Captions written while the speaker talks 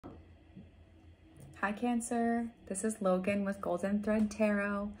Hi Cancer, this is Logan with Golden Thread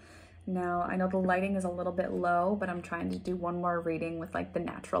Tarot. Now, I know the lighting is a little bit low, but I'm trying to do one more reading with like the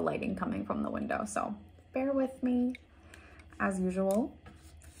natural lighting coming from the window, so bear with me. As usual,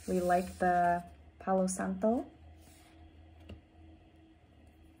 we like the Palo Santo.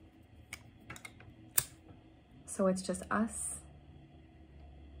 So it's just us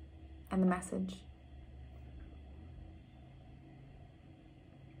and the message.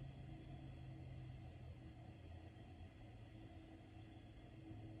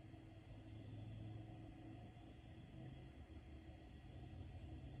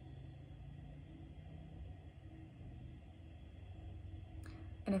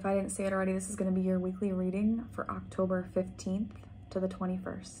 And if I didn't say it already, this is going to be your weekly reading for October 15th to the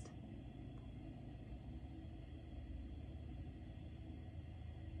 21st.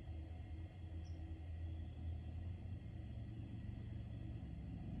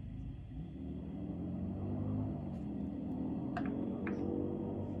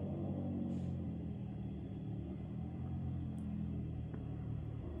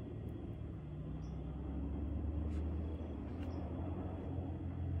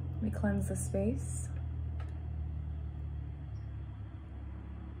 We cleanse the space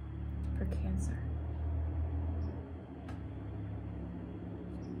for Cancer.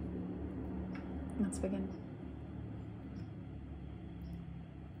 Let's begin.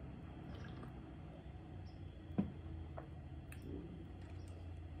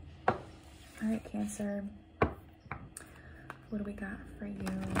 All right, Cancer, what do we got for you?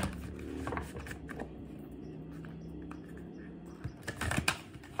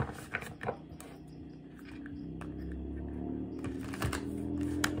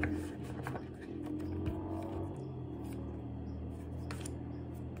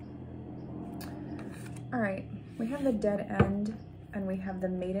 All right, we have the Dead End and we have the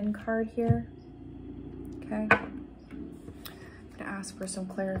Maiden card here, okay? I'm gonna ask for some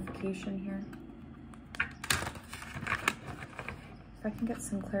clarification here. If I can get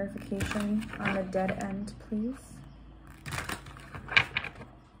some clarification on the Dead End, please.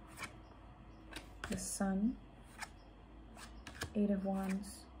 The Sun, Eight of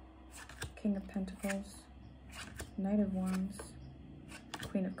Wands, King of Pentacles, Knight of Wands,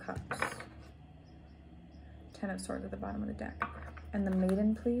 Queen of Cups. 10 of Swords at the bottom of the deck. And the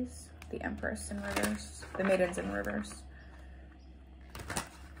Maiden, please. The Empress in reverse. The Maiden's in reverse.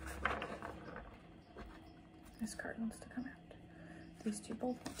 This card wants to come out. These two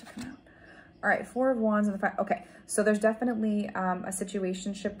both want to come out. All right, Four of Wands and the Five. Okay, so there's definitely a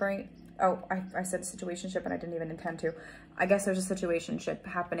situationship, right? Oh, I said situationship and I didn't even intend to. I guess there's a situationship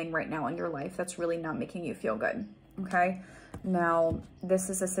happening right now in your life that's really not making you feel good, okay? Now, this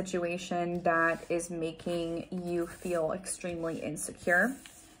is a situation that is making you feel extremely insecure,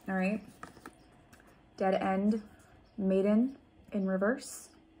 all right? Dead End, Maiden in reverse,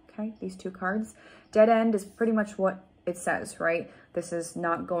 okay? These two cards. Dead End is pretty much what it says, right? This is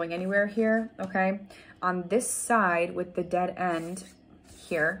not going anywhere here, okay? On this side with the Dead End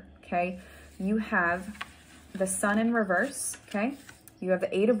here, okay, you have the Sun in reverse, okay? You have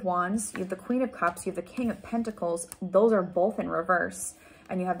the Eight of Wands, you have the Queen of Cups, you have the King of Pentacles. Those are both in reverse.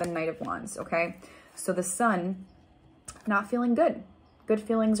 And you have the Knight of Wands, okay? So the Sun, not feeling good. Good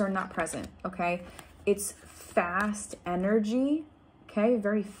feelings are not present, okay? It's fast energy, okay?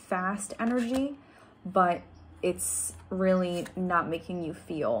 Very fast energy, but it's really not making you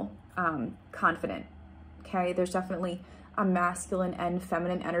feel confident, okay? There's definitely a masculine and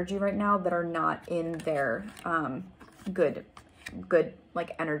feminine energy right now that are not in their good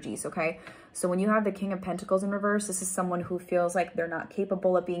like energies, okay? So when you have the King of Pentacles in reverse, this is someone who feels like they're not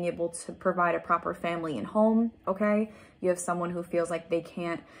capable of being able to provide a proper family and home, okay? You have someone who feels like they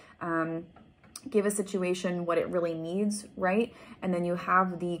can't give a situation what it really needs, right? And then you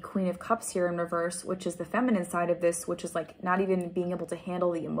have the Queen of Cups here in reverse, which is the feminine side of this, which is like not even being able to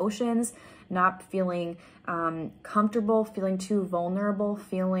handle the emotions, not feeling comfortable, feeling too vulnerable,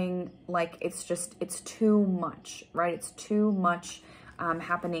 feeling like it's too much, right? It's too much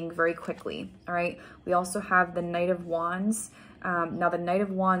happening very quickly, all right? We also have the Knight of Wands. Now the Knight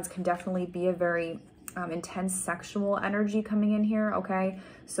of Wands can definitely be a very intense sexual energy coming in here, okay?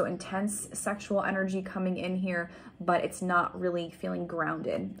 So intense sexual energy coming in here, but it's not really feeling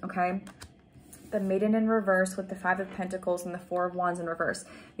grounded, okay? The Maiden in reverse with the Five of Pentacles and the Four of Wands in reverse.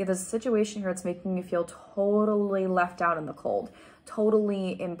 Yeah, there's a situation here that's making you feel totally left out in the cold,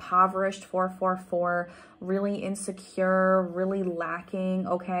 totally impoverished, 444, really insecure, really lacking,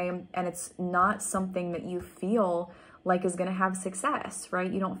 okay? And it's not something that you feel like is going to have success,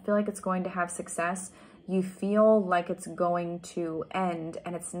 right? You don't feel like it's going to have success. You feel like it's going to end,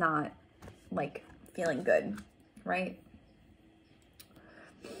 and it's not like feeling good, right?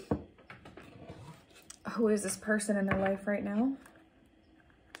 Who is this person in their life right now?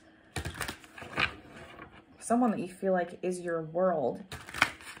 Someone that you feel like is your world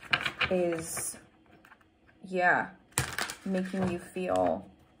is, yeah, making you feel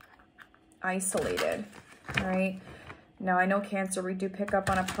isolated, right? Now, I know Cancer, we do pick up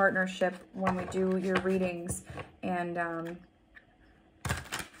on a partnership when we do your readings, and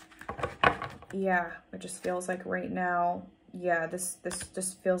yeah, it just feels like right now, yeah, this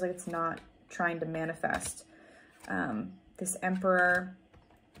just feels like it's not trying to manifest. This Emperor,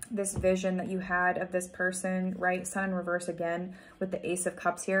 this vision that you had of this person, right? Sun in reverse again with the Ace of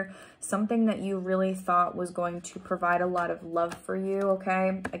Cups here. Something that you really thought was going to provide a lot of love for you,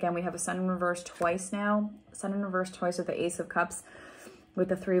 okay? Again, we have a Sun in reverse twice now. Sun in reverse twice with the Ace of Cups, with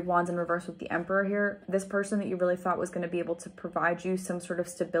the Three of Wands in reverse with the Emperor here. This person that you really thought was going to be able to provide you some sort of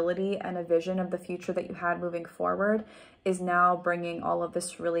stability and a vision of the future that you had moving forward is now bringing all of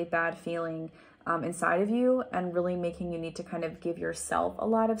this really bad feeling inside of you and really making you need to kind of give yourself a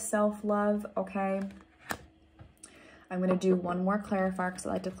lot of self-love, okay? I'm going to do one more clarifier because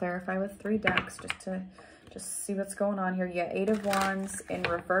I like to clarify with 3 decks just to see what's going on here. Yeah, 8 of Wands in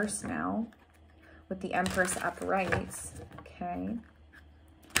reverse now with the Empress upright, okay?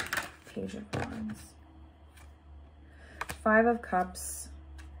 Page of Wands. 5 of Cups,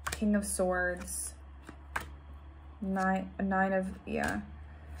 King of Swords, nine of, yeah.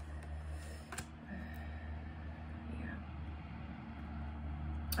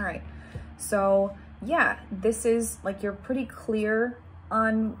 All right, so yeah, this is like you're pretty clear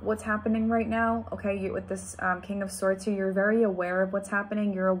on what's happening right now, okay? With this King of Swords here, you're very aware of what's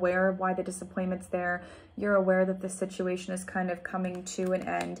happening. You're aware of why the disappointment's there. You're aware that this situation is kind of coming to an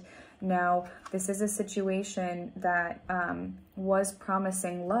end. Now, this is a situation that was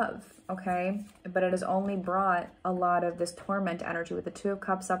promising love, okay? But it has only brought a lot of this torment energy with the 2 of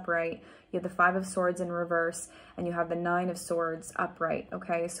Cups upright. You have the 5 of Swords in reverse, and you have the 9 of Swords upright,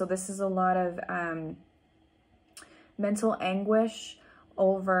 okay? So this is a lot of mental anguish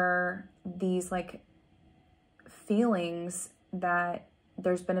over these, like, feelings that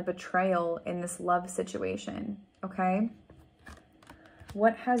there's been a betrayal in this love situation, okay?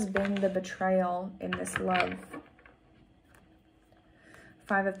 What has been the betrayal in this love?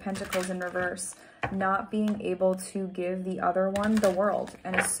 5 of Pentacles in reverse. Not being able to give the other one the world.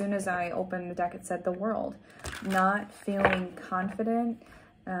 And as soon as I opened the deck, it said the world. Not feeling confident,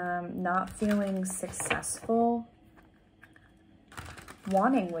 not feeling successful,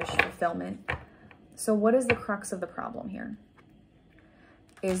 wanting wish fulfillment. So what is the crux of the problem here?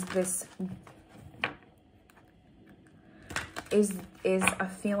 Is this, is a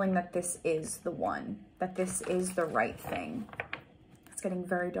feeling that this is the one, that this is the right thing. It's getting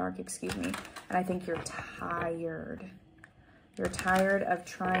very dark, excuse me. And I think you're tired. You're tired of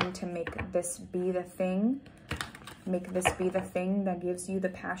trying to make this be the thing. Make this be the thing that gives you the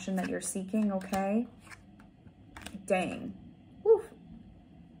passion that you're seeking, okay? Dang. Woo.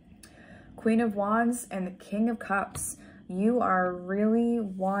 Queen of Wands and the King of Cups. You are really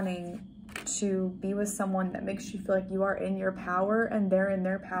wanting to be with someone that makes you feel like you are in your power and they're in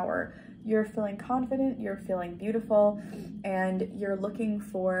their power. You're feeling confident, you're feeling beautiful, and you're looking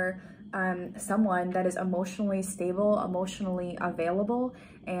for someone that is emotionally stable, emotionally available,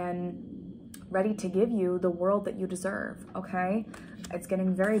 and ready to give you the world that you deserve, okay? It's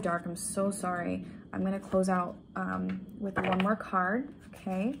getting very dark. I'm so sorry. I'm going to close out with one more card,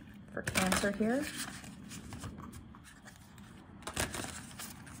 okay, for Cancer here.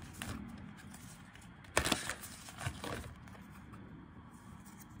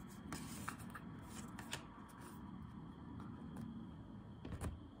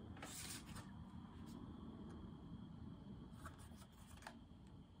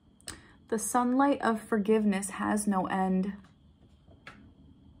 The sunlight of forgiveness has no end.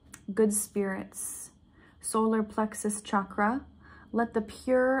 Good spirits, solar plexus chakra, let the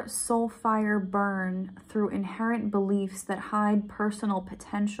pure soul fire burn through inherent beliefs that hide personal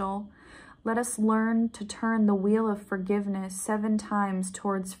potential. Let us learn to turn the wheel of forgiveness 7 times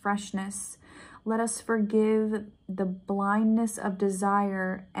towards freshness. Let us forgive the blindness of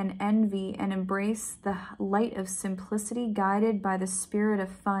desire and envy and embrace the light of simplicity guided by the spirit of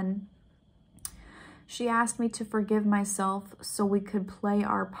fun. She asked me to forgive myself so we could play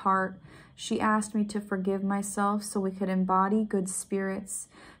our part. She asked me to forgive myself so we could embody good spirits.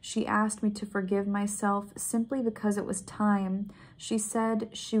 She asked me to forgive myself simply because it was time. She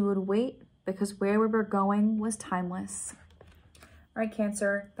said she would wait because where we were going was timeless. All right,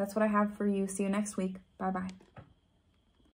 Cancer, that's what I have for you. See you next week. Bye-bye.